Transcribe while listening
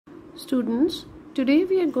Students, today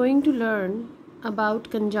we are going to learn about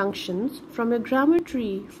conjunctions from a grammar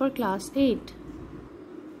tree for class 8.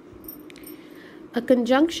 A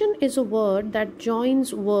conjunction is a word that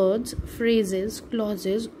joins words, phrases,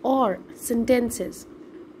 clauses, or sentences.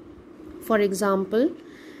 For example,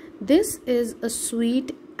 this is a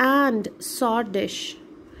sweet and sour dish.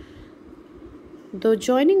 The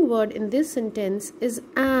joining word in this sentence is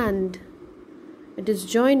and. It is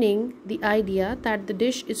joining the idea that the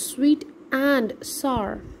dish is sweet and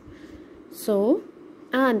sour. So,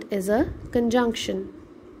 and is a conjunction.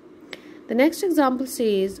 The next example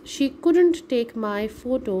says, she couldn't take my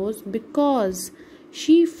photos because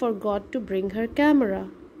she forgot to bring her camera.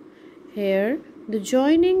 Here, the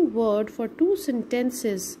joining word for two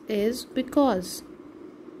sentences is because.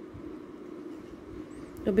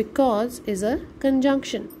 The because is a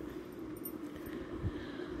conjunction.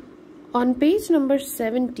 On page number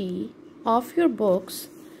 70 of your books,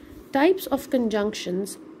 types of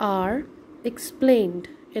conjunctions are explained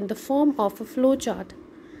in the form of a flowchart.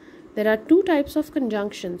 There are two types of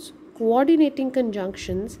conjunctions, coordinating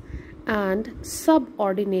conjunctions and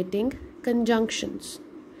subordinating conjunctions.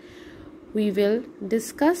 We will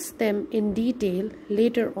discuss them in detail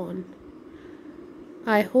later on.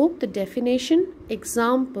 I hope the definition,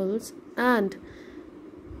 examples, and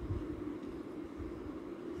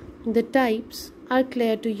the types are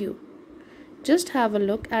clear to you. Just have a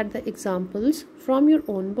look at the examples from your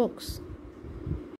own books.